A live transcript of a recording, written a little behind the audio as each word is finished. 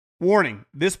Warning,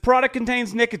 this product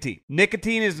contains nicotine.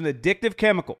 Nicotine is an addictive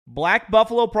chemical. Black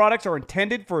Buffalo products are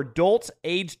intended for adults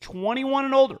aged 21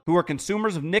 and older who are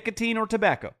consumers of nicotine or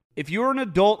tobacco. If you're an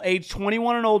adult aged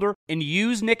 21 and older and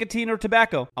use nicotine or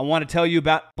tobacco, I want to tell you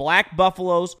about Black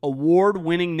Buffalo's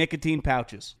award-winning nicotine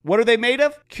pouches. What are they made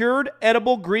of? Cured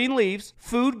edible green leaves,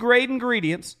 food-grade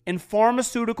ingredients, and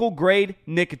pharmaceutical-grade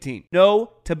nicotine.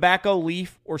 No tobacco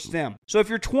leaf or stem. So if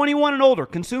you're 21 and older,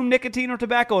 consume nicotine or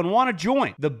tobacco, and want to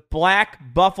join the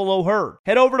Black Buffalo herd,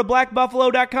 head over to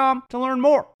blackbuffalo.com to learn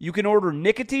more. You can order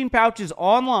nicotine pouches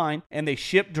online, and they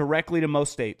ship directly to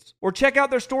most states. Or check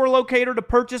out their store locator to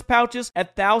purchase pouches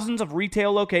at thousands of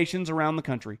retail locations around the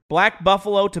country. Black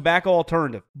Buffalo Tobacco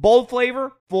Alternative. Bold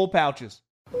flavor, full pouches.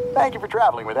 Thank you for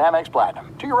traveling with Amex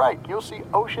Platinum. To your right, you'll see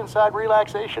oceanside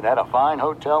relaxation at a fine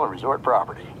hotel and resort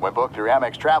property. When booked through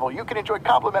Amex Travel, you can enjoy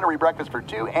complimentary breakfast for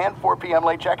 2 and 4 p.m.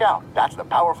 late checkout. That's the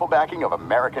powerful backing of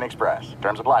American Express.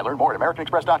 Terms apply. Learn more at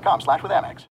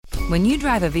americanexpress.com/withAmex. When you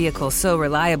drive a vehicle so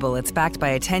reliable it's backed by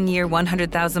a 10-year,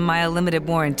 100,000-mile limited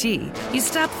warranty, you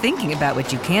stop thinking about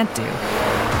what you can't do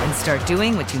and start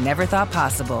doing what you never thought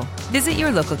possible. Visit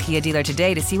your local Kia dealer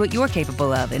today to see what you're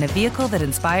capable of in a vehicle that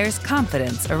inspires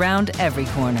confidence around every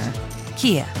corner.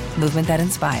 Kia, movement that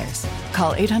inspires.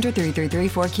 Call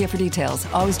 800-333-4KIA for details.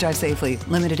 Always drive safely.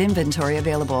 Limited inventory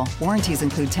available. Warranties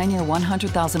include 10-year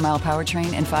 100,000-mile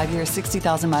powertrain and 5-year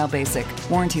 60,000-mile basic.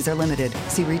 Warranties are limited.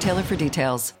 See retailer for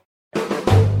details.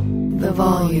 The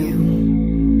volume.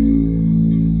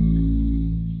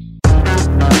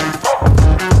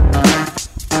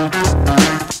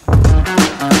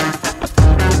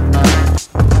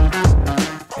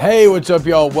 Hey, what's up,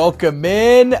 y'all? Welcome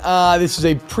in. This is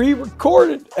a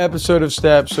pre-recorded episode of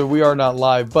Snap, so we are not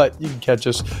live, but you can catch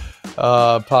us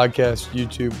podcast,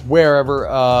 YouTube, wherever.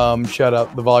 Shout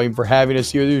out The Volume for having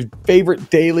us here. Your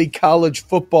favorite daily college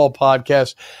football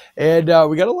podcast. And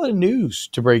we got a lot of news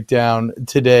to break down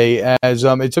today, as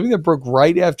it's something that broke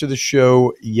right after the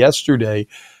show yesterday.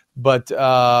 But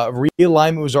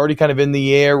realignment was already kind of in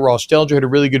the air. Ross Dellinger had a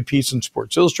really good piece in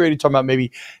Sports Illustrated talking about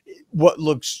maybe what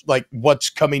looks like what's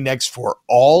coming next for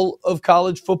all of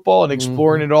college football and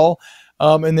exploring it all.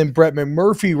 And then Brett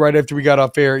McMurphy, right after we got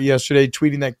off air yesterday,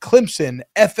 tweeting that Clemson,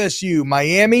 FSU,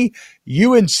 Miami,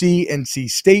 UNC, NC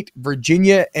State,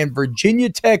 Virginia, and Virginia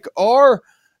Tech are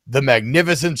the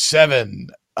Magnificent Seven,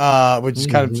 which is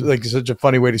kind of like such a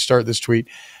funny way to start this tweet.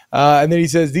 And then he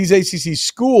says, these ACC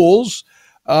schools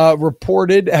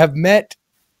reported have met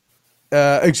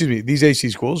these AC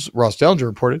schools, Ross Dellinger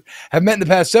reported, have met in the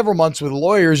past several months with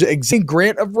lawyers examining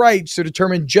grant of rights to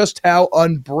determine just how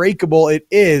unbreakable it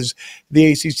is.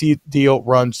 The ACC deal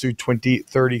runs through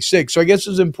 2036. So I guess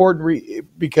it's important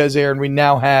because, Aaron, we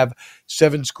now have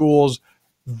 7 schools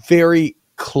very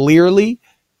clearly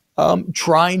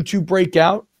trying to break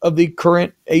out of the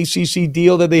current ACC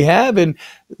deal that they have. And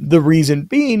the reason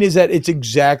being is that it's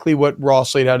exactly what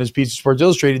Ross laid out in his piece of Sports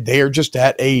Illustrated. They are just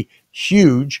at a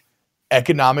huge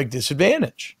economic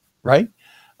disadvantage, right?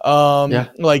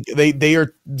 Like they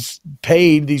are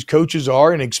paid, these coaches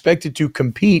are, and expected to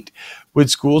compete with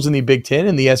schools in the Big Ten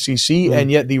and the SEC, and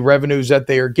yet the revenues that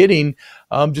they are getting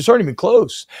just aren't even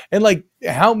close. And like,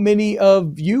 how many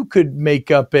of you could make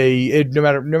up no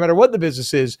matter what the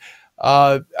business is?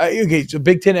 Okay, so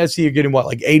Big Ten, SEC are getting what,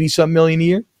 like 80-something million a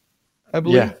year, I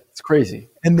believe? Yeah, it's crazy.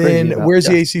 And then where's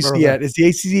the ACC at? Is the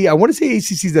ACC, I want to say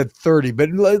ACC is at 30,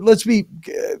 but let's be,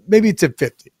 maybe it's at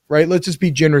 50, right? Let's just be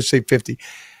generous, say 50.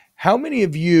 How many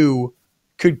of you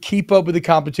could keep up with the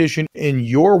competition in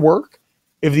your work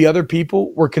if the other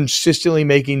people were consistently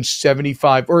making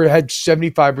 75 or had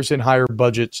 75% higher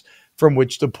budgets from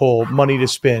which to pull money to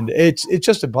spend? It's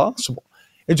just impossible.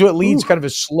 And so it leads kind of a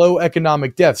slow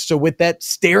economic death. So with that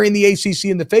staring the ACC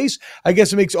in the face, I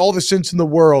guess it makes all the sense in the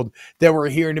world that we're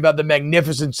hearing about the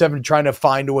Magnificent Seven trying to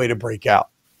find a way to break out.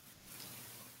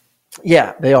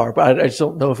 Yeah, they are. But I just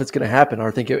don't know if it's going to happen. Or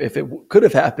I think if it could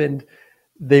have happened,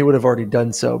 they would have already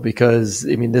done so, because,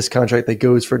 I mean, this contract that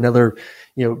goes for another,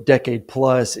 decade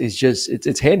plus is just,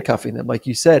 it's handcuffing them. Like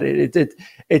you said,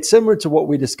 it's similar to what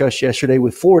we discussed yesterday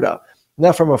with Florida,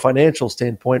 not from a financial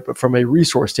standpoint, but from a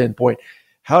resource standpoint.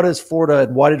 How does Florida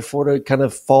and why did Florida kind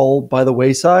of fall by the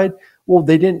wayside? Well,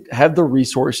 they didn't have the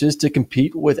resources to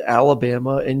compete with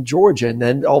Alabama and Georgia. And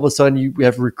then all of a sudden you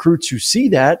have recruits who see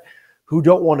that, who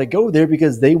don't want to go there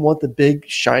because they want the big,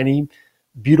 shiny,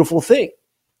 beautiful thing.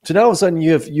 So now all of a sudden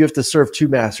you have to serve two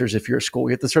masters if you're a school.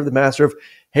 You have to serve the master of,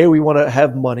 hey, we want to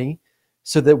have money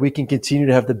so that we can continue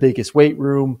to have the biggest weight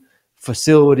room,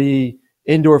 facility,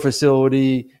 indoor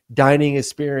facility, dining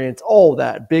experience, all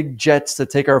that, big jets to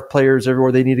take our players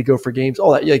everywhere they need to go for games,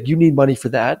 all that. Like, you need money for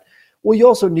that. Well, you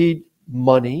also need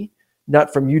money,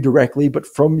 not from you directly, but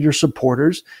from your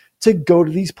supporters to go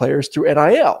to these players through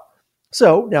NIL.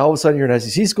 So now all of a sudden you're an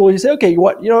SEC school. You say, okay,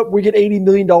 we get $80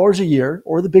 million a year,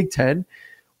 or the Big Ten.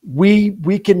 We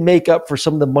can make up for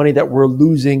some of the money that we're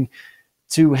losing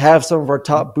to have some of our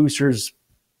top boosters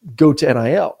go to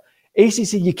NIL.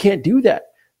 ACC, you can't do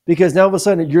that because now all of a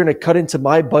sudden you're going to cut into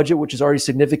my budget, which is already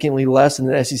significantly less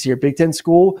than an SEC or Big Ten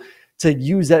school, to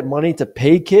use that money to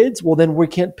pay kids. Well, then we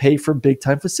can't pay for big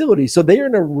time facilities. So they are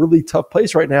in a really tough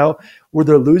place right now where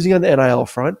they're losing on the NIL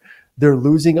front. They're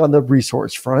losing on the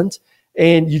resource front.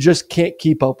 And you just can't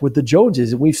keep up with the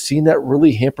Joneses. And we've seen that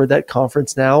really hamper that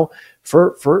conference now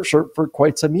for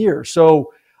quite some years.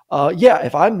 So,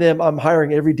 if I'm them, I'm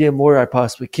hiring every damn lawyer I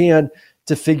possibly can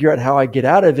to figure out how I get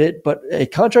out of it. But a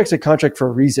contract's a contract for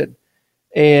a reason.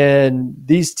 And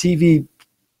these TV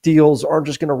deals aren't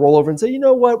just going to roll over and say, you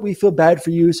know what, we feel bad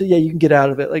for you, so yeah, you can get out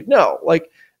of it. Like, no,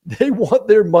 like they want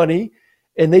their money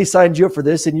and they signed you up for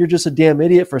this, and you're just a damn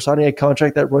idiot for signing a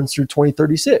contract that runs through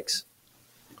 2036.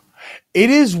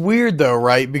 It is weird though,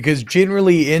 right? Because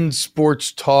generally in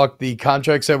sports talk, the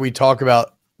contracts that we talk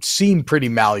about seem pretty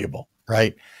malleable,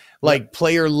 right? Like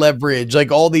player leverage,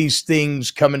 like all these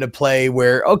things come into play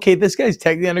where, okay, this guy's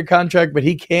technically under contract, but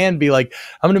he can be like,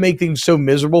 I'm going to make things so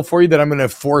miserable for you that I'm going to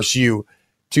force you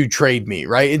to trade me,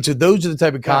 right? And so those are the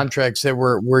type of contracts that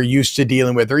we're used to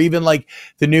dealing with, or even like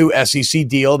the new SEC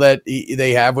deal that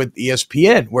they have with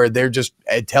ESPN, where they're just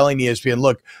telling ESPN,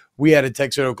 look, we had a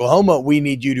text at Oklahoma. We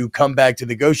need you to come back to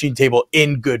the negotiating table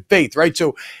in good faith, right?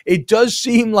 So it does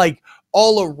seem like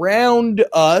all around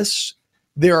us,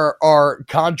 there are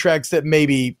contracts that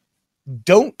maybe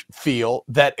don't feel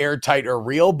that airtight or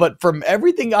real. But from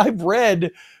everything I've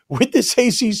read with this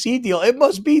ACC deal, it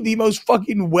must be the most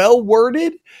fucking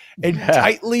well-worded and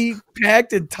tightly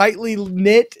packed and tightly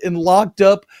knit and locked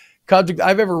up contract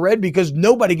I've ever read, because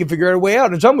nobody can figure out a way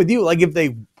out. And so I'm with you. Like if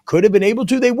they could have been able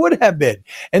to, they would have been.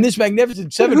 And this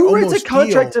Magnificent Seven, who writes a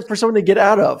contract for someone to get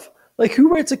out of? Like, who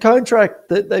writes a contract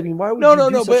that, I mean, why would no,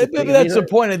 but that's the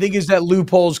point, I think, is that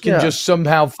loopholes can just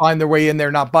somehow find their way in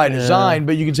there, not by design,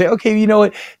 but you can say, okay, you know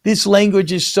what, this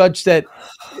language is such that,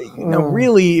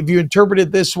 really, if you interpret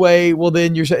it this way, well,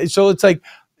 then so it's like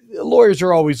lawyers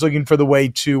are always looking for the way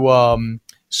to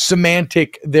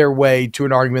semantic their way to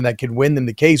an argument that could win them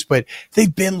the case, but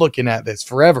they've been looking at this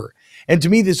forever. And to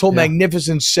me, this whole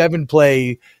Magnificent Seven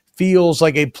play feels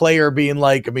like a player being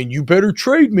like, I mean, you better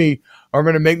trade me or I'm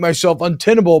going to make myself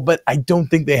untenable. But I don't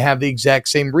think they have the exact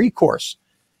same recourse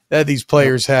that these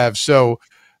players have. So,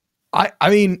 I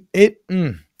mean, it.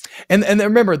 And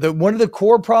remember, one of the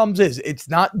core problems is it's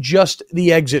not just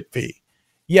the exit fee.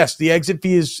 Yes, the exit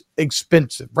fee is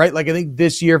expensive, right? Like I think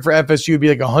this year for FSU would be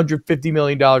like $150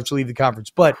 million to leave the conference.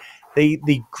 But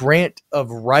the grant of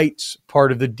rights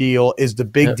part of the deal is the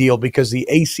big deal, because the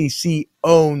ACC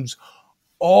owns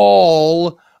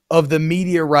all of the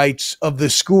media rights of the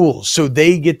schools. So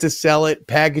they get to sell it,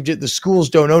 package it. The schools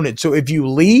don't own it. So if you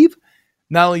leave,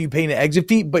 not only are you paying an exit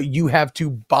fee, but you have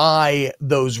to buy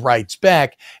those rights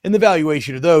back. And the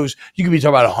valuation of those, you could be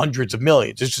talking about hundreds of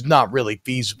millions. It's just not really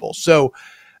feasible. So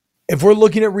if we're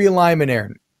looking at realignment,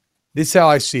 Aaron, this is how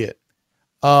I see it.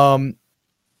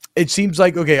 It seems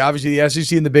like, okay, obviously the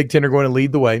SEC and the Big Ten are going to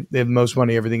lead the way. They have the most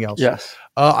money, everything else. Yes.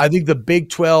 I think the Big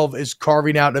 12 is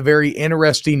carving out a very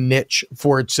interesting niche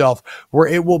for itself, where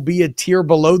it will be a tier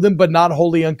below them, but not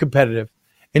wholly uncompetitive.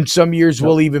 In some years,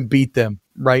 we'll even beat them,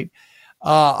 right?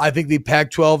 I think the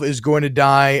Pac-12 is going to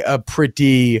die a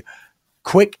pretty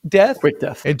quick death.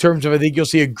 In terms of, I think you'll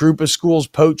see a group of schools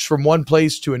poached from one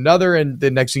place to another, and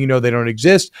the next thing you know, they don't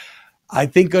exist. I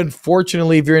think,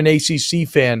 unfortunately, if you're an ACC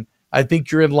fan, I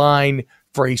think you're in line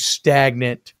for a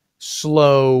stagnant,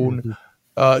 slow,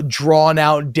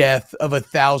 drawn-out death of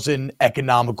 1,000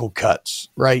 economical cuts,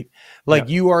 right? Like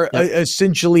you are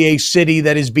essentially a city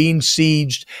that is being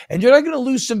sieged, and you're not going to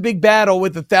lose some big battle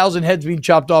with 1,000 heads being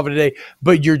chopped off in a day,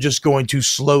 but you're just going to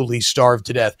slowly starve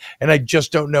to death. And I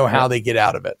just don't know how they get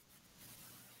out of it.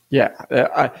 Yeah,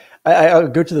 I'll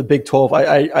go to the Big 12.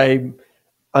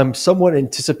 I'm somewhat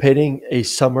anticipating a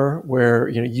summer where,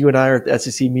 you and I are at the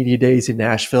SEC Media Days in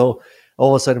Nashville.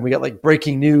 All of a sudden we got like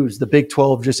breaking news. The Big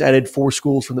 12 just added 4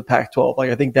 schools from the Pac-12. Like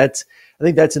I think that's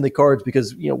in the cards,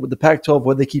 because, with the Pac-12,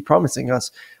 what they keep promising us,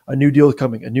 a new deal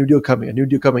coming.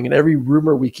 And every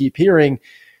rumor we keep hearing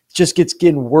just gets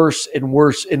getting worse and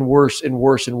worse and worse and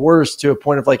worse and worse, to a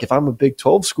point of like, if I'm a Big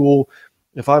 12 school,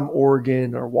 if I'm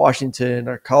Oregon or Washington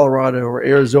or Colorado or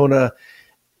Arizona,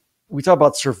 we talk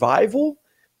about survival.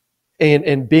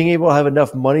 And being able to have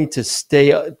enough money to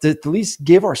stay, to at least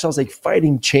give ourselves a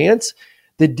fighting chance.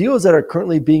 The deals that are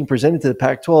currently being presented to the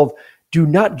Pac-12 do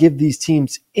not give these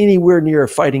teams anywhere near a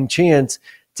fighting chance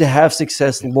to have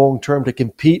success long-term to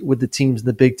compete with the teams in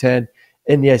the Big Ten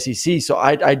and the SEC. So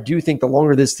I do think the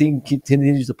longer this team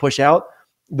continues to push out,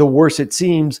 the worse it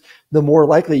seems, the more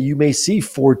likely you may see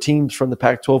 4 teams from the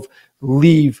Pac-12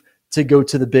 leave to go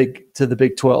to the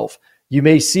Big 12. You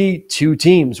may see 2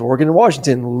 teams, Oregon and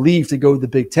Washington, leave to go to the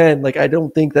Big Ten. Like, I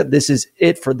don't think that this is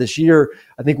it for this year.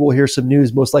 I think we'll hear some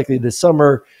news most likely this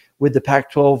summer with the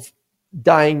Pac-12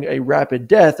 dying a rapid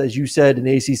death, as you said, and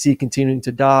the ACC continuing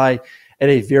to die at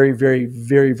a very, very,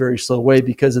 very, very slow way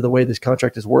because of the way this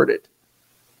contract is worded.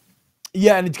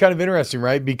 Yeah, and it's kind of interesting,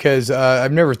 right? Because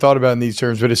I've never thought about it in these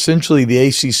terms, but essentially the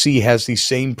ACC has the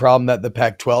same problem that the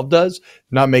Pac-12 does,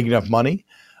 not making enough money.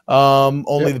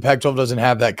 Only the Pac-12 doesn't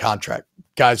have that contract.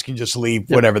 Guys can just leave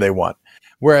whenever they want.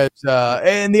 Whereas,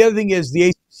 and the other thing is the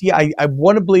ACC, I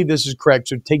want to believe this is correct,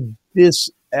 so take this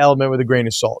element with a grain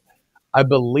of salt. I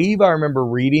believe I remember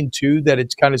reading, too, that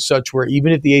it's kind of such where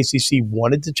even if the ACC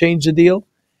wanted to change the deal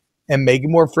and make it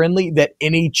more friendly, that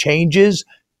any changes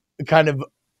kind of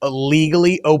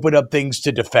legally open up things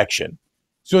to defection.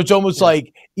 So it's almost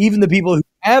like even the people who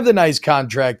have the nice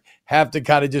contract have to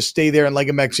kind of just stay there in like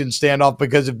a Mexican standoff,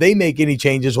 because if they make any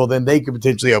changes, well, then they could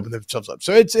potentially open themselves up.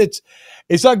 So it's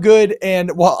not good.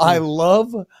 And while I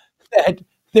love that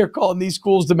they're calling these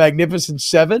schools the Magnificent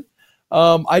Seven,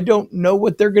 I don't know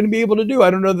what they're going to be able to do.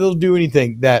 I don't know if they'll do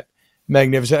anything that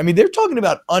magnificent. I mean, they're talking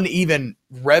about uneven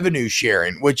revenue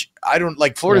sharing, which I don't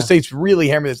like. Florida State's really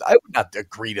hammering this. I would not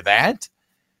agree to that.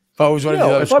 If I was one of the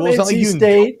other schools, if I'm NC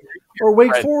State or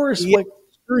Wake Forest, like,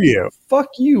 screw you. Fuck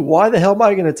you. Why the hell am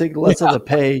I going to take less of the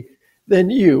pay than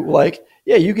you? Like,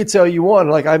 yeah, you could say all you want.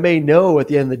 Like, I may know at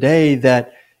the end of the day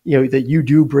that, that you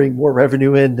do bring more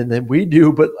revenue in than we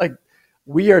do, but like,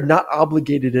 we are not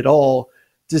obligated at all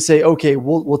to say, okay,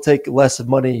 we'll take less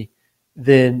money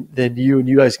than you, and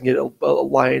you guys can get a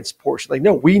alliance portion. Like,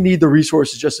 no, we need the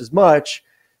resources just as much.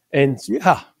 And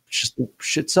just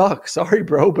shit sucks. Sorry,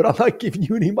 bro, but I'm not giving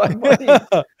you any of my money.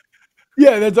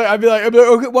 Yeah, that's like I'd be like,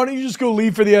 okay, why don't you just go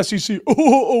leave for the SEC?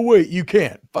 Oh, wait, you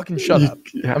can't. Fucking shut up.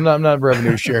 Yeah. I'm not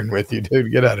revenue sharing with you,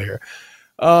 dude. Get out of here.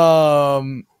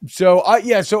 So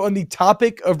on the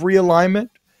topic of realignment,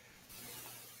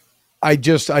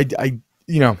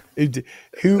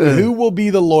 who will be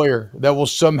the lawyer that will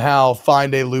somehow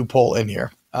find a loophole in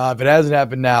here? If it hasn't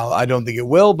happened now, I don't think it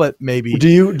will, but maybe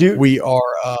we are.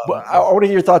 I want to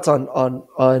hear your thoughts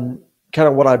on kind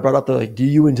of what I brought up. Like, do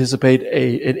you anticipate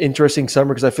an interesting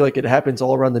summer? Because I feel like it happens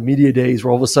all around the media days,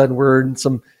 where all of a sudden we're in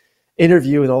some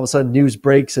interview and all of a sudden news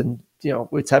breaks, and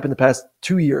it's happened the past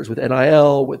 2 years with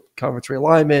NIL, with conference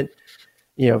realignment.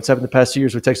 It's happened the past 2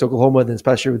 years with Texas Oklahoma, and then this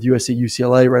past year with USC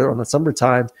UCLA right around the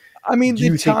summertime. I mean, do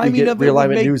you think we get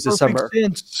realignment news this summer?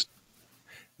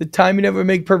 The timing of it would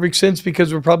make perfect sense,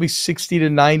 because we're probably 60 to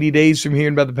 90 days from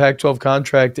hearing about the Pac-12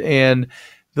 contract, and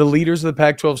the leaders of the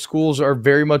Pac-12 schools are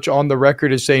very much on the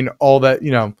record as saying all that,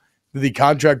 the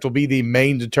contract will be the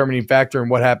main determining factor in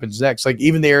what happens next. Like,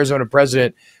 even the Arizona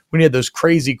president, when he had those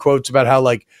crazy quotes about how,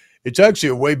 like, it's actually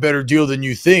a way better deal than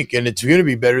you think, and it's going to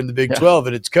be better in the Big 12,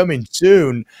 and it's coming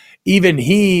soon. Even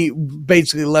he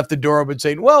basically left the door open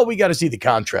saying, well, we got to see the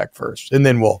contract first, and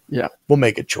then we'll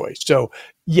make a choice. So,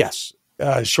 yes,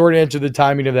 short answer, the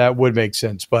timing of that would make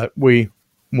sense, but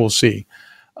we'll see.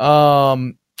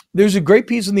 There's a great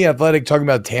piece in The Athletic talking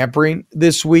about tampering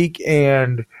this week,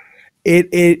 and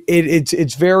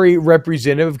it's very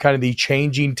representative of kind of the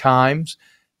changing times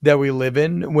that we live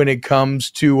in when it comes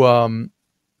to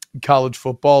college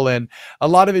football, and a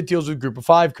lot of it deals with Group of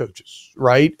Five coaches,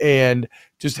 right? And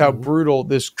just how brutal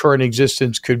this current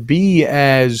existence could be,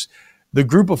 as the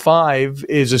Group of Five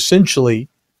is essentially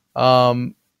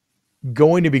going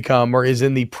to become, or is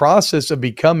in the process of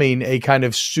becoming, a kind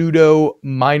of pseudo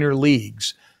minor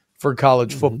leagues for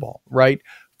college football, right?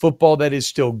 Football that is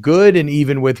still good and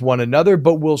even with one another,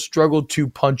 but will struggle to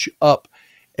punch up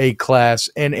a class.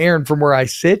 And Aaron, from where I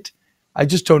sit, I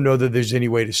just don't know that there's any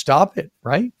way to stop it,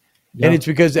 right? Yeah. And it's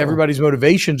because everybody's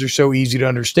motivations are so easy to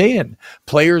understand.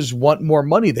 Players want more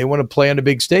money. They want to play on a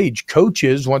big stage.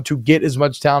 Coaches want to get as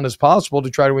much talent as possible to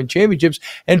try to win championships.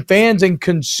 And fans and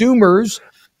consumers,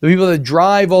 the people that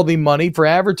drive all the money for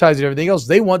advertising and everything else,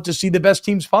 they want to see the best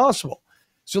teams possible.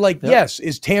 So, yes,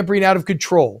 is tampering out of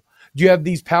control? Do you have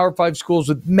these Power 5 schools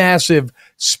with massive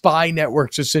spy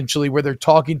networks, essentially, where they're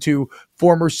talking to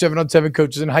former 7-on-7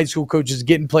 coaches and high school coaches,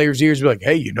 getting players' ears, be like,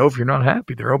 hey, if you're not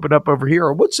happy, they're open up over here.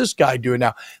 Or what's this guy doing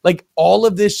now? Like, all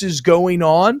of this is going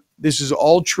on. This is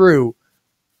all true.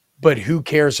 But who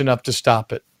cares enough to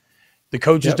stop it? The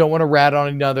coaches don't want to rat on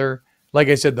another. Like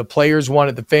I said, the players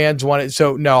want it. The fans want it.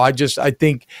 So, no, I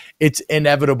think it's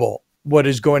inevitable what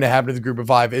is going to happen to the Group of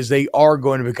Five is they are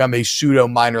going to become a pseudo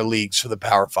minor leagues for the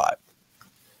Power Five.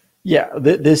 Yeah,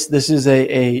 this is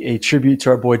a tribute to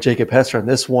our boy Jacob Hester on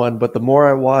this one. But the more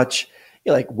I watch,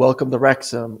 like Welcome to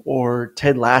Wrexham or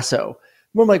Ted Lasso,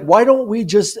 I'm like, why don't we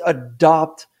just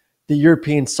adopt the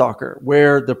European soccer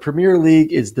where the Premier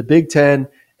League is the Big Ten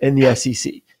and the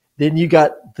SEC? Then you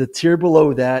got the tier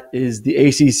below that is the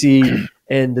ACC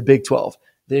and the Big 12.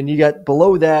 Then you got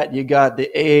below that, you got the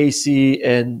AAC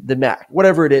and the MAC,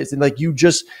 whatever it is. And like you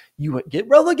get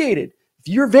relegated. If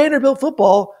you're Vanderbilt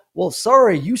football, well,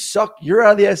 sorry, you suck. You're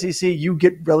out of the SEC. You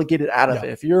get relegated out of it.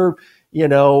 If you're,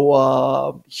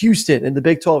 Houston in the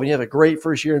Big 12 and you have a great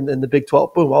first year in the Big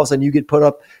 12, boom, all of a sudden you get put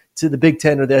up to the Big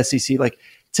 10 or the SEC. Like,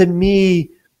 to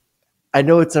me, I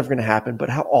know it's never going to happen, but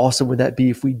how awesome would that be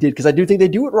if we did? Because I do think they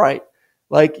do it right.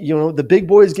 Like, the big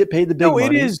boys get paid the big money.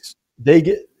 It is. They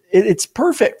get it's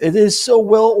perfect. It is so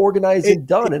well organized and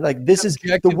done. And like this is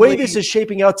the way this is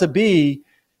shaping out to be.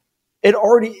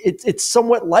 It's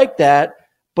somewhat like that,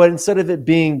 but instead of it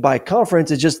being by conference,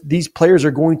 it's just these players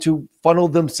are going to funnel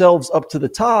themselves up to the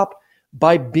top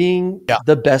by being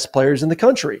the best players in the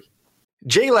country.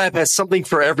 JLab has something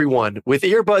for everyone with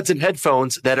earbuds and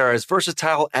headphones that are as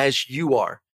versatile as you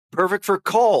are. Perfect for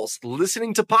calls,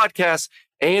 listening to podcasts,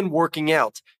 and working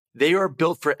out. They are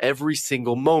built for every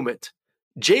single moment.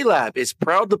 JLab is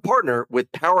proud to partner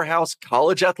with Powerhouse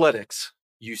College Athletics,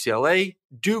 UCLA,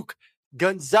 Duke,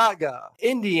 Gonzaga,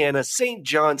 Indiana, St.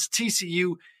 John's,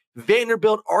 TCU,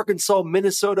 Vanderbilt, Arkansas,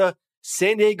 Minnesota,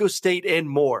 San Diego State, and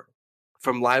more.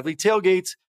 From lively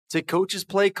tailgates to coaches'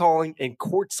 play calling and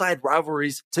courtside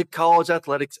rivalries to college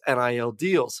athletics NIL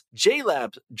deals,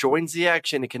 JLab joins the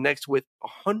action and connects with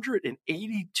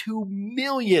 182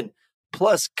 million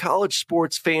plus college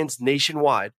sports fans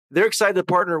nationwide. They're excited to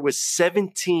partner with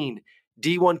 17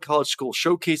 D1 college schools,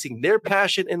 showcasing their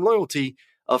passion and loyalty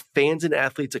of fans and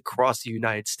athletes across the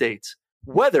United States.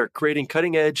 Whether creating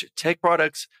cutting-edge tech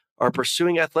products or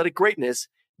pursuing athletic greatness,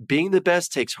 being the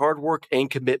best takes hard work and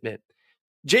commitment.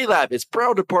 JLab is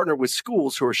proud to partner with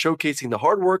schools who are showcasing the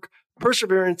hard work,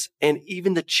 perseverance, and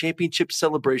even the championship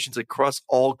celebrations across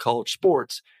all college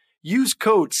sports. Use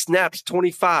code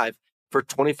SNAPS25 for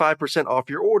 25% off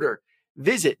your order.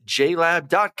 Visit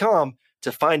JLab.com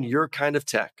to find your kind of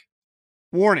tech.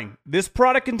 Warning, this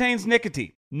product contains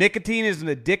nicotine. Nicotine is an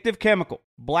addictive chemical.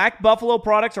 Black Buffalo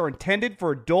products are intended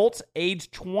for adults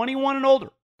aged 21 and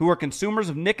older who are consumers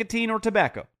of nicotine or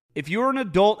tobacco. If you're an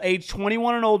adult aged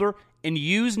 21 and older and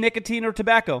use nicotine or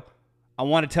tobacco, I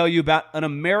want to tell you about an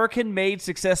American-made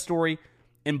success story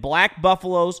in Black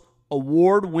Buffalo's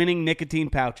award-winning nicotine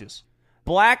pouches.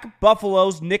 Black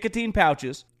Buffalo's nicotine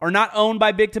pouches are not owned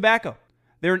by Big Tobacco.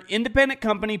 They're an independent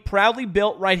company proudly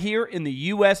built right here in the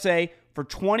USA for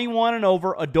 21 and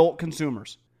over adult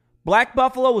consumers. Black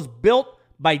Buffalo was built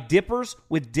by dippers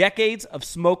with decades of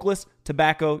smokeless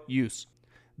tobacco use.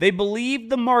 They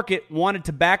believed the market wanted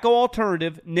tobacco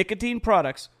alternative nicotine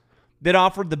products that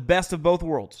offered the best of both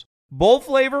worlds. Bold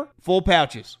flavor, full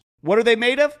pouches. What are they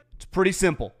made of? It's pretty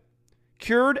simple.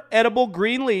 Cured edible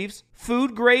green leaves,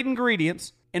 food-grade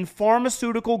ingredients, and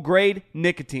pharmaceutical-grade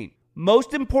nicotine.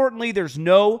 Most importantly, there's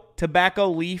no tobacco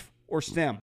leaf or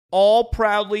stem. All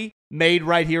proudly made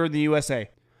right here in the USA.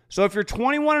 So if you're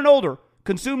 21 and older,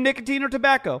 consume nicotine or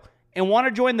tobacco, and want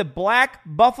to join the Black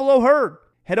Buffalo herd,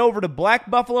 head over to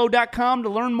blackbuffalo.com to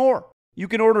learn more. You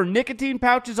can order nicotine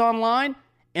pouches online,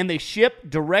 and they ship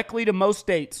directly to most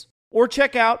states. Or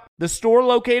check out the store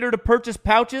locator to purchase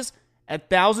pouches at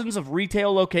thousands of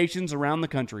retail locations around the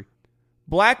country.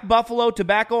 Black Buffalo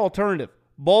Tobacco Alternative.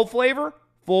 Bold flavor,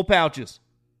 full pouches.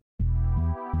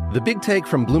 The Big Take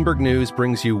from Bloomberg News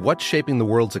brings you what's shaping the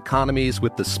world's economies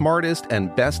with the smartest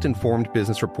and best-informed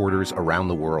business reporters around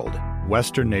the world.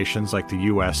 Western nations like the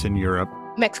U.S. and Europe.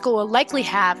 Mexico will likely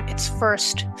have its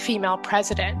first female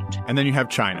president. And then you have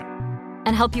China.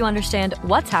 And help you understand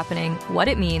what's happening, what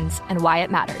it means, and why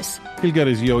it matters. He'll get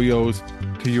his yo-yos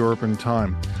to Europe in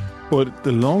time. But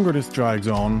the longer this drags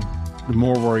on, the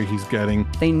more worry he's getting.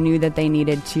 They knew that they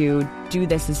needed to do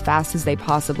this as fast as they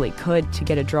possibly could to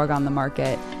get a drug on the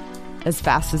market as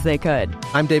fast as they could.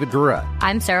 I'm David Gura.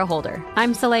 I'm Sarah Holder.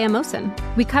 I'm Saleha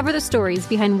Mohsen. We cover the stories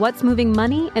behind what's moving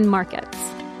money and markets.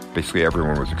 Basically,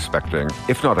 everyone was expecting,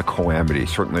 if not a calamity,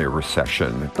 certainly a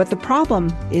recession. But the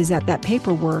problem is that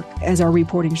paperwork, as our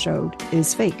reporting showed,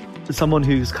 is fake. As someone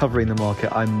who's covering the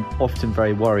market, I'm often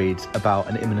very worried about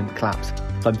an imminent collapse.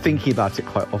 I'm thinking about it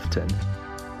quite often.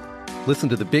 Listen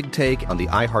to The Big Take on the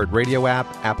iHeartRadio app,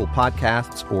 Apple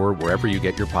Podcasts, or wherever you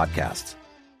get your podcasts.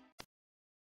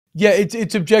 Yeah,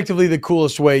 it's objectively the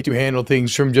coolest way to handle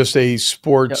things from just a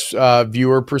sports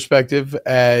viewer perspective,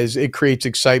 as it creates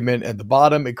excitement at the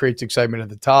bottom, it creates excitement at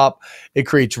the top, it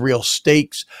creates real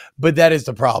stakes. But that is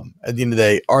the problem at the end of the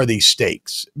day, are these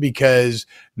stakes, because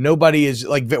nobody is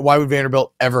like, why would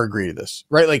Vanderbilt ever agree to this,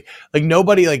 right? Like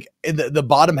nobody, like in the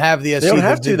bottom half of the SEC, they don't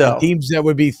have the teams that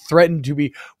would be threatened to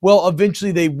be, well,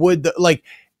 eventually they would,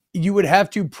 you would have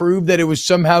to prove that it was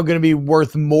somehow going to be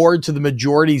worth more to the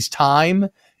majority's time,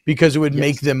 because it would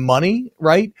make them money,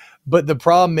 right? But the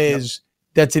problem is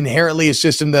that's inherently a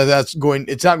system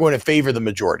it's not going to favor the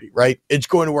majority, right? It's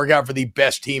going to work out for the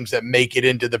best teams that make it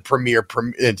into the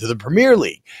Premier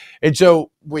League. And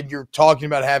so when you're talking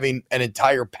about having an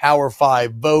entire Power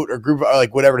 5 vote or group,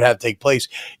 like whatever to have take place,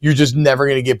 you're just never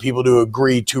going to get people to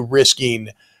agree to risking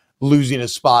losing a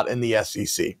spot in the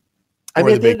SEC. I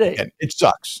mean, at the end of the day, it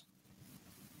sucks.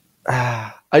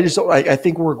 I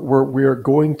think we're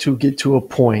going to get to a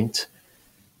point,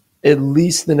 at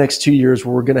least the next 2 years,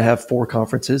 where we're going to have 4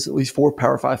 conferences, at least 4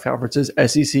 Power 5 conferences: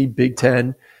 SEC, Big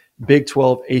 10, Big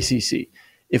 12, ACC.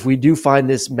 If we do find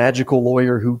this magical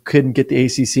lawyer who couldn't get the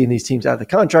ACC and these teams out of the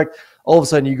contract, all of a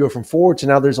sudden you go from 4 to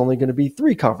now there's only going to be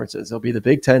 3 conferences. There'll be the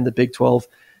Big 10, the Big 12,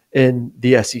 and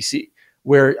the SEC,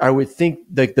 where I would think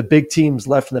like the big teams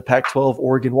left in the Pac-12,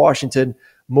 Oregon, Washington,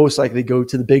 most likely go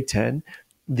to the Big 10.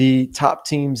 The top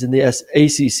teams in the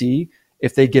ACC,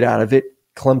 if they get out of it,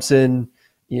 Clemson,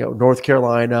 North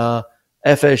Carolina,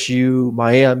 FSU,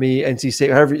 Miami, NC State,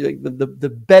 however, the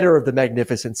better of the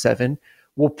Magnificent Seven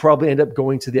will probably end up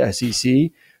going to the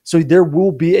SEC. So there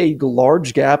will be a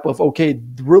large gap of, okay,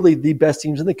 really the best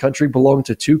teams in the country belong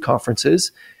to 2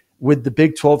 conferences, with the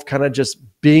Big 12 kind of just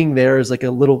being there as like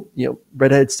a little,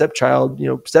 redhead stepchild,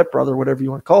 stepbrother, whatever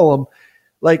you want to call them.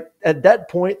 Like at that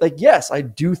point, like, yes, I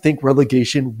do think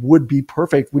relegation would be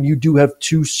perfect when you do have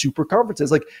 2 super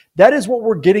conferences. Like that is what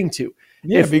we're getting to.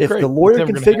 Yeah, if the lawyer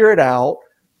can figure it out,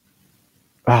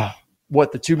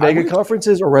 what, the 2 mega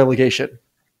conferences or relegation?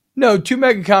 No, 2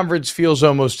 mega conference feels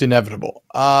almost inevitable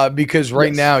because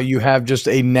right now you have just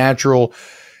a natural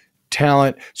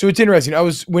talent. So it's interesting.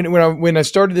 When I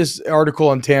started this article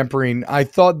on tampering, I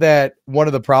thought that one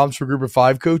of the problems for Group of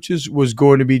 5 coaches was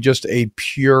going to be just a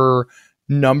pure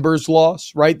numbers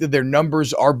loss, right? That their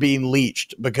numbers are being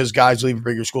leached because guys leave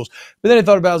bigger schools. But then I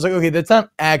thought about it, I was like, okay, that's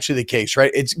not actually the case,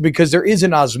 right? It's because there is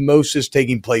an osmosis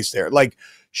taking place there. Like,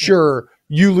 sure,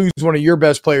 you lose one of your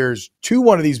best players to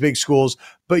one of these big schools,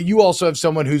 but you also have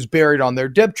someone who's buried on their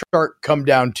depth chart come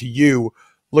down to you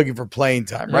looking for playing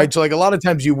time, right? So like a lot of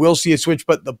times you will see a switch,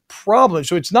 but the problem,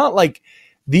 so it's not like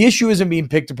the issue isn't being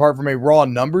picked apart from a raw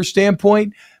number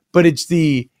standpoint, but it's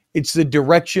the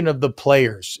direction of the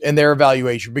players and their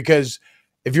evaluation. Because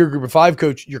if you're a Group of 5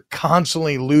 coach, you're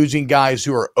constantly losing guys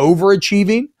who are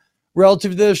overachieving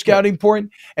relative to their scouting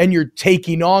point, and you're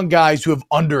taking on guys who have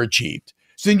underachieved.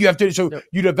 So then you have to,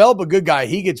 you develop a good guy,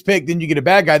 he gets picked, then you get a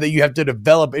bad guy that you have to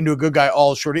develop into a good guy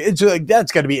all short. And so like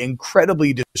that's got to be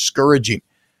incredibly discouraging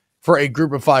for a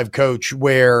Group of 5 coach,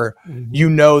 where you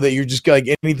know that you're just like,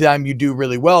 anytime you do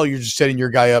really well, you're just setting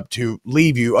your guy up to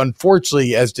leave you.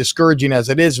 Unfortunately, as discouraging as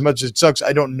it is, as much as it sucks,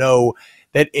 I don't know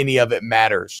that any of it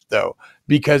matters though,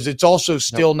 because it's also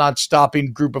still not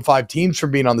stopping Group of 5 teams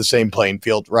from being on the same playing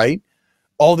field, right?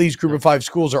 All these Group of 5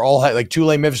 schools are all like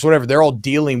Tulane, Memphis, whatever. They're all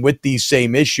dealing with these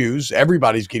same issues.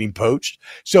 Everybody's getting poached.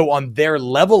 So on their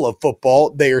level of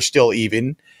football, they are still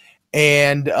even.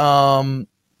 And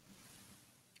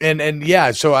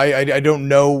yeah, so I don't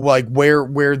know like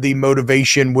where the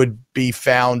motivation would be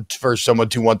found for someone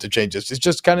to want to change this. It's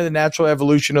just kind of the natural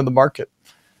evolution of the market.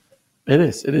 It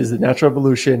is the natural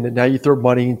evolution, and now you throw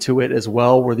money into it as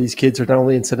well, where these kids are not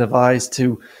only incentivized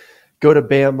to go to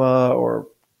Bama or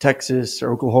Texas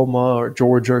or Oklahoma or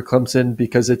Georgia or Clemson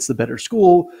because it's the better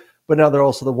school, but now they're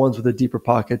also the ones with the deeper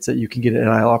pockets that you can get an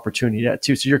NIL opportunity at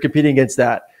too. So you're competing against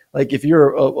that. Like if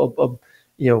you're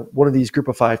one of these Group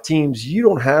of 5 teams, you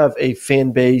don't have a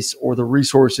fan base or the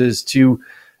resources to,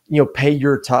 pay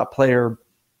your top player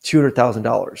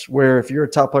 $200,000. Where if you're a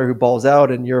top player who balls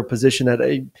out and you're a position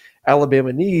that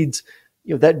Alabama needs,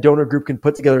 that donor group can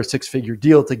put together a 6-figure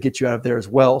deal to get you out of there as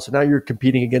well. So now you're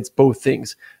competing against both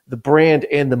things, the brand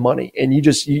and the money, and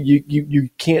you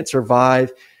can't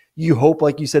survive. You hope,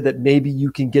 like you said, that maybe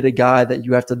you can get a guy that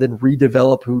you have to then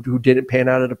redevelop who didn't pan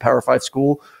out at a Power 5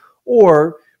 school,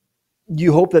 or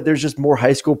you hope that there's just more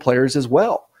high school players as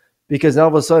well, because now all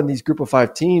of a sudden these Group of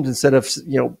 5 teams, instead of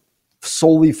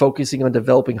solely focusing on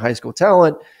developing high school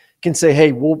talent, can say,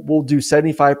 hey, we'll do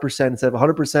 75% instead of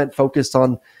 100% focused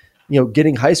on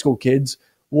getting high school kids.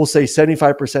 We'll say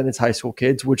 75% is high school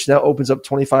kids, which now opens up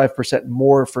 25%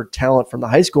 more for talent from the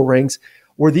high school ranks.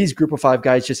 where these group of 5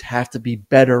 guys just have to be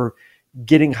better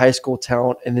getting high school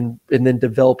talent and then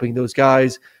developing those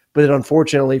guys. But then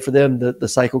unfortunately for them, the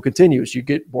cycle continues. You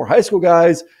get more high school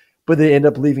guys, but they end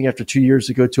up leaving after 2 years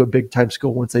to go to a big time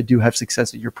school once they do have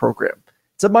success at your program.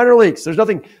 It's a minor leagues.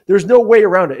 There's no way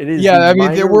around it. It is. Yeah, I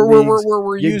mean,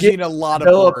 we're using a lot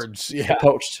of words. Yeah,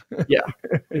 poached. Yeah,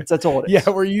 that's all it is. Yeah,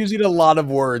 we're using a lot of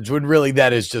words when really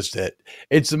that is just it.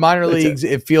 It's the minor leagues.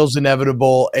 It feels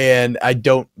inevitable, and I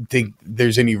don't think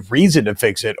there's any reason to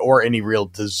fix it or any real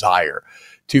desire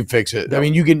to fix it. No. I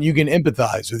mean, you can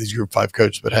empathize with these Group 5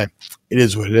 coaches, but hey, it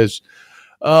is what it is.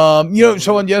 So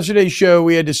on yesterday's show,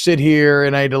 we had to sit here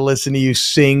and I had to listen to you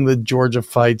sing the Georgia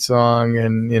Fight song,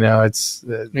 and it's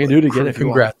you can do it again.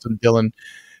 Congrats on Dylan.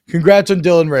 Congrats on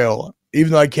Dylan Raiola.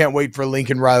 Even though I can't wait for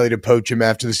Lincoln Riley to poach him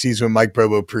after the season when Mike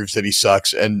Bobo proves that he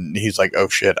sucks, and he's like, "Oh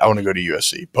shit, I want to go to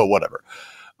USC." But whatever.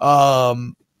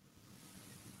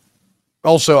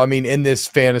 Also, I mean, in this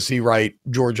fantasy, right,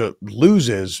 Georgia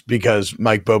loses because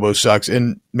Mike Bobo sucks,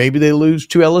 and maybe they lose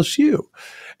to LSU.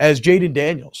 As Jayden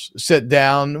Daniels sat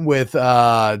down with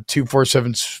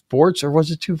 247 Sports, or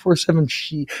was it 247?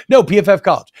 PFF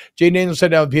College. Jayden Daniels sat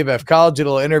down with PFF College, did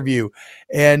a little interview,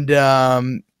 and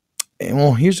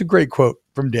here's a great quote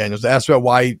from Daniels. Asked about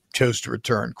why he chose to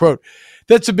return. Quote,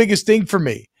 "That's the biggest thing for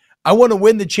me. I want to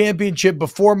win the championship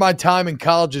before my time in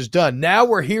college is done. Now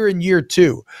we're here in year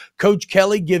 2. Coach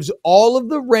Kelly gives all of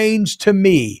the reins to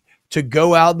me to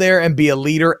go out there and be a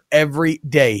leader every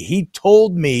day. He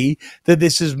told me that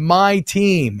this is my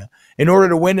team. In order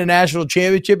to win a national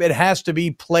championship, it has to be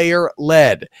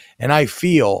player-led. And I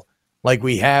feel like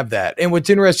we have that." And what's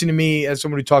interesting to me, as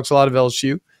someone who talks a lot of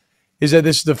LSU, is that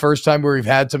this is the first time where we've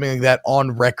had something like that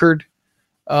on record,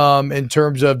 in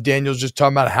terms of Daniels just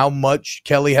talking about how much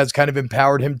Kelly has kind of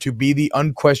empowered him to be the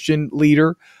unquestioned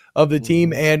leader of the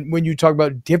team. And when you talk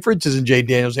about differences in Jayden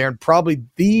Daniels, Aaron, probably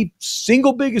the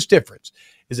single biggest difference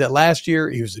is that last year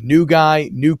he was a new guy,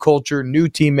 new culture, new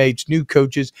teammates, new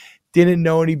coaches, didn't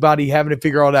know anybody, having to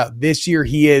figure all it out. This year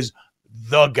he is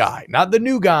the guy, not the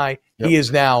new guy. Yep. He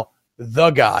is now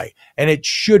the guy. And it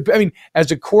should, I mean,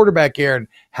 as a quarterback, Aaron,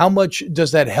 how much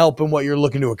does that help in what you're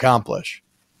looking to accomplish?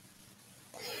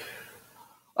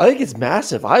 I think it's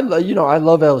massive. I love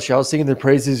LSU. I was singing their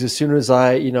praises as soon as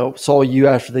I, saw you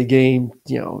after the game,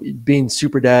 being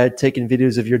super dad, taking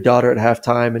videos of your daughter at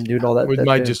halftime and doing all that. With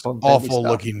my just awful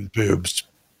looking boobs.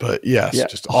 But yes,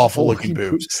 just awful looking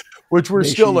boobs. Which we're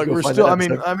still like, I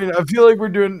mean, I feel like we're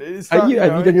doing. Have you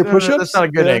done your push-ups? That's not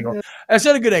a good angle. That's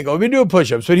not a good angle. I've been doing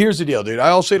push-ups, but here's the deal, dude. I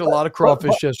also ate a lot of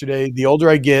crawfish yesterday. The older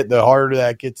I get, the harder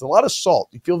that gets. A lot of salt.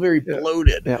 You feel very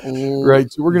bloated,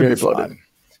 right? So we're going to be fine.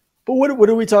 But what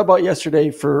did we talk about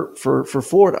yesterday for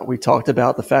Florida? We talked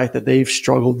about the fact that they've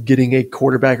struggled getting a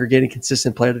quarterback or getting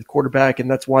consistent play at the quarterback,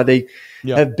 and that's why they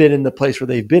have been in the place where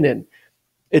they've been in.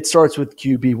 It starts with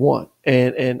QB1.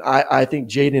 And I think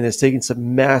Jayden has taken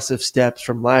some massive steps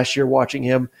from last year watching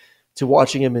him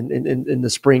in the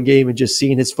spring game and just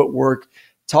seeing his footwork,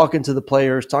 talking to the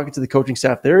players, talking to the coaching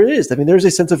staff. There it is. I mean, there's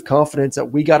a sense of confidence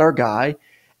that we got our guy.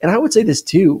 And I would say this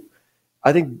too.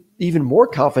 I think even more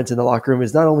confidence in the locker room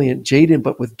is not only in Jayden,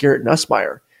 but with Garrett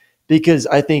Nussmeier. Because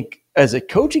I think as a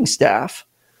coaching staff,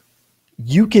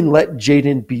 you can let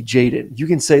Jayden be Jayden. You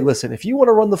can say, listen, if you want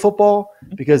to run the football,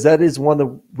 because that is one of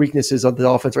the weaknesses of the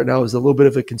offense right now is a little bit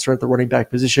of a concern at the running back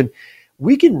position.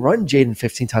 We can run Jayden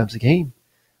 15 times a game.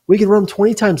 We can run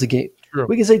 20 times a game. True.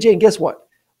 We can say, Jayden, guess what?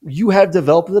 You have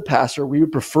developed the passer. We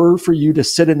would prefer for you to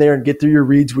sit in there and get through your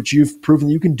reads, which you've proven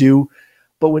you can do.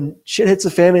 But when shit hits the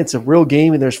fan and it's a real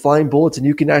game and there's flying bullets and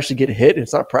you can actually get hit and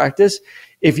it's not practice,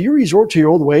 if you resort to your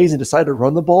old ways and decide to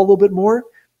run the ball a little bit more,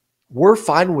 we're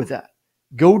fine with that.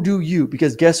 Go do you,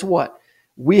 because guess what?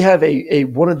 We have a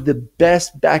one of the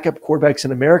best backup quarterbacks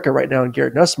in America right now in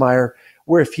Garrett Nussmeier,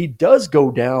 where if he does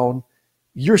go down,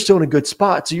 you're still in a good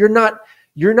spot. So you're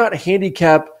not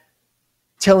handicapped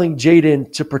telling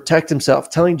Jayden to protect himself,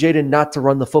 telling Jayden not to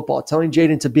run the football, telling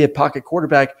Jayden to be a pocket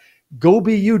quarterback. Go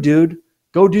be you, dude.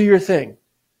 Go do your thing.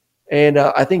 And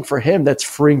I think for him, that's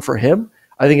freeing for him.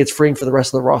 I think it's freeing for the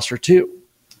rest of the roster too.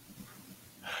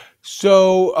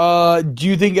 So do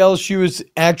you think LSU is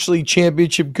actually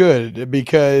championship good?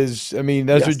 Because, I mean,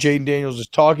 that's what Jayden Daniels is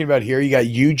talking about here. You got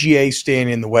UGA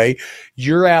standing in the way.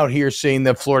 You're out here saying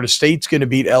that Florida State's going to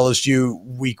beat LSU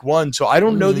week 1. So I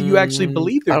don't know that you actually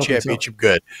believe they're championship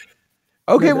good.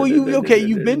 Okay,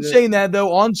 you've been saying that,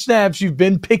 though. On snaps, you've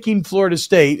been picking Florida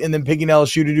State and then picking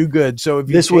LSU to do good. So if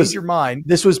you change your mind,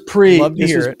 this was pre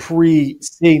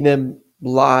seeing them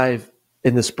live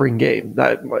in the spring game.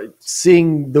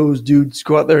 Seeing those dudes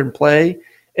go out there and play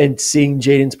and seeing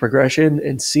Jayden's progression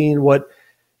and seeing what,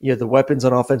 the weapons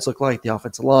on offense look like, the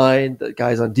offensive line, the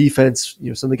guys on defense,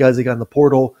 some of the guys they got in the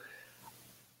portal.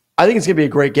 I think it's going to be a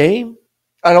great game.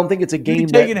 I don't think it's a game. Who you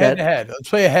taking head-to-head? Let's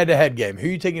play a head-to-head game. Who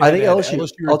are you taking? I think LSU.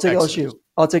 I'll take LSU.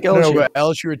 I'll take LSU. No,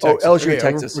 LSU or Texas? Oh, LSU or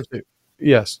Texas.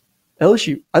 Yes.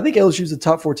 LSU. I think LSU is the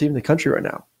top 4 team in the country right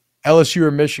now. LSU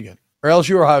or Michigan, or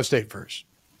LSU or Ohio State first.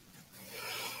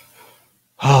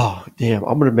 Oh, damn.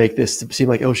 I'm going to make this seem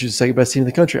like LSU is the second best team in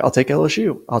the country. I'll take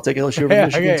LSU. I'll take LSU over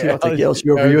Michigan, too. I'll take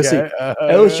LSU over USC.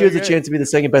 LSU has a chance to be the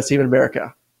second best team in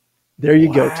America. There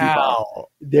you go, T-Bob.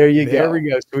 There we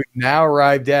go. So we've now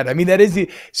arrived at. I mean, that is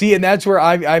and that's where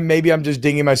I'm just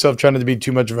dinging myself trying to be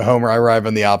too much of a homer. I arrive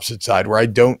on the opposite side where I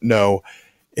don't know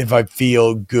if I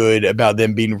feel good about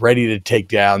them being ready to take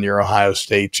down your Ohio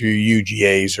States or your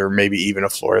UGAs or maybe even a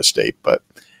Florida State. But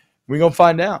we're going to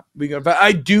find out.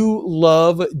 I do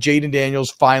love Jayden Daniels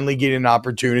finally getting an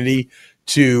opportunity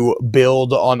to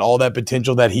build on all that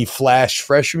potential that he flashed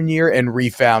freshman year and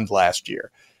refound last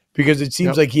year. Because it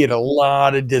seems like he had a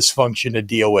lot of dysfunction to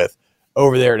deal with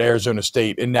over there at Arizona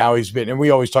State. And now and we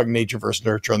always talk nature versus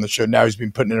nurture on the show. Now he's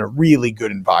been put in a really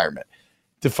good environment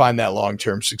to find that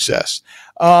long-term success.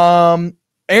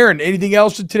 Aaron, anything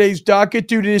else in today's docket?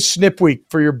 Dude, it is Snip Week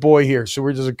for your boy here. So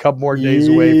we're just a couple more days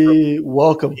away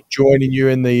from joining you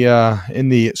in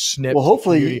the Snip. Well,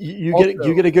 hopefully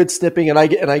you get a good snipping and I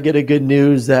get a good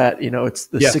news that, it's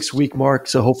the 6-week mark.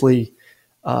 So hopefully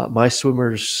my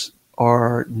swimmers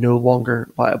are no longer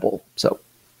viable. So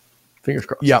fingers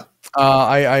crossed. Yeah.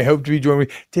 I hope to be joining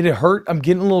me. Did it hurt? I'm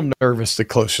getting a little nervous the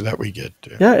closer that we get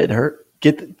to. Yeah, it hurt.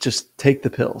 Just take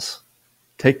the pills.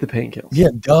 Take the painkillers. Yeah,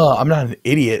 duh. I'm not an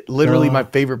idiot. Literally my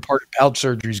favorite part about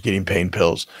surgery is getting pain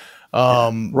pills.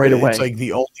 Right away. It's like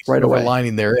the only silver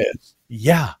lining there is.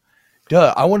 Yeah.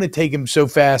 Duh. I want to take them so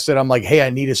fast that I'm like, hey, I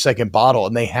need a second bottle.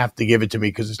 And they have to give it to me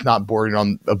because it's not bordering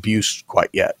on abuse quite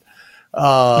yet.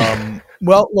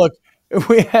 Well, look,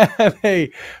 we have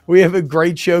a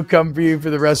great show coming for you for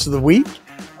the rest of the week.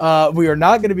 We are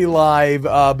not going to be live,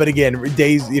 but again,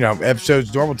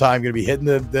 episodes, normal time, going to be hitting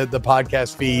the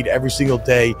podcast feed every single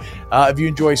day. If you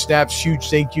enjoy Snaps, huge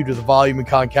thank you to the Volume and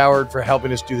Con Coward for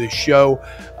helping us do this show.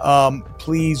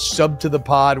 Please sub to the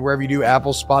pod wherever you do,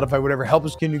 Apple, Spotify, whatever. Help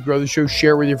us continue to grow the show.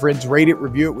 Share with your friends, rate it,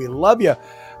 review it. We love you.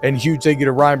 And huge thank you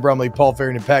to Ryan Brumley, Paul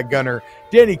Farrington, and Pat Gunner,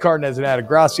 Danny Cardenas, and Ada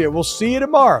Gracia. We'll see you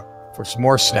tomorrow for some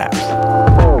more Snaps.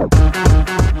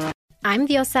 I'm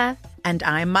Diosa. And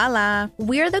I'm Mala.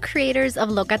 We're the creators of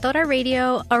Locatora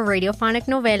Radio, a radiophonic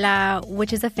novela,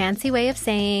 which is a fancy way of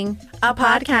saying a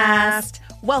podcast.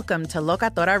 Welcome to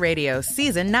Locatora Radio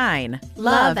Season 9.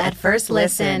 Love at First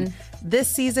Listen. This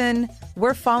season,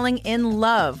 we're falling in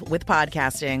love with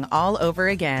podcasting all over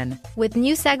again. With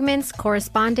new segments,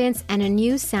 correspondence, and a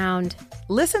new sound.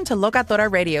 Listen to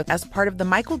Locatora Radio as part of the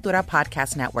Michael Dura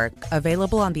Podcast Network.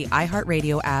 Available on the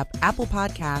iHeartRadio app, Apple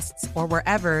Podcasts, or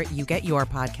wherever you get your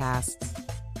podcasts.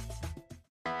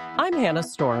 I'm Hannah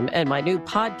Storm, and my new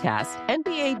podcast,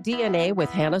 NBA DNA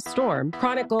with Hannah Storm,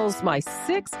 chronicles my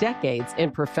 6 decades in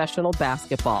professional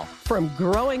basketball. From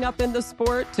growing up in the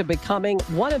sport to becoming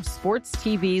one of sports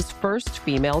TV's first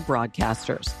female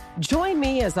broadcasters. Join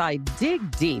me as I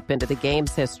dig deep into the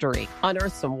game's history,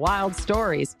 unearth some wild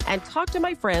stories, and talk to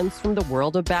my friends from the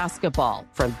world of basketball,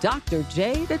 from Dr.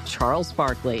 J to Charles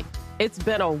Barkley. It's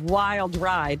been a wild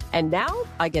ride, and now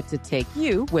I get to take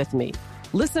you with me.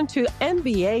 Listen to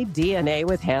NBA DNA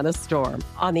with Hannah Storm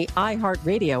on the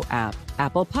iHeartRadio app,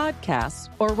 Apple Podcasts,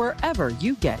 or wherever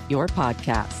you get your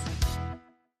podcasts.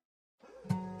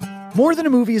 More Than a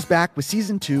Movie is back with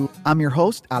Season 2. I'm your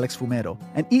host, Alex Fumero,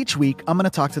 and each week I'm going to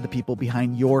talk to the people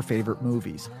behind your favorite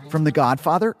movies. From The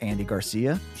Godfather, Andy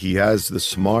Garcia. He has the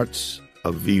smarts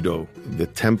of Vito, the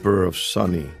temper of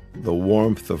Sonny, the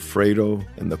warmth of Fredo,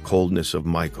 and the coldness of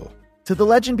Michael. To the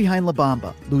legend behind La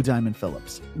Bamba, Lou Diamond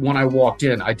Phillips. When I walked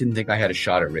in, I didn't think I had a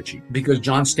shot at Richie because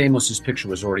John Stamos' picture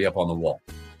was already up on the wall.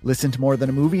 Listen to More Than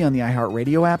a Movie on the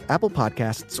iHeartRadio app, Apple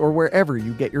Podcasts, or wherever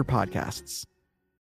you get your podcasts.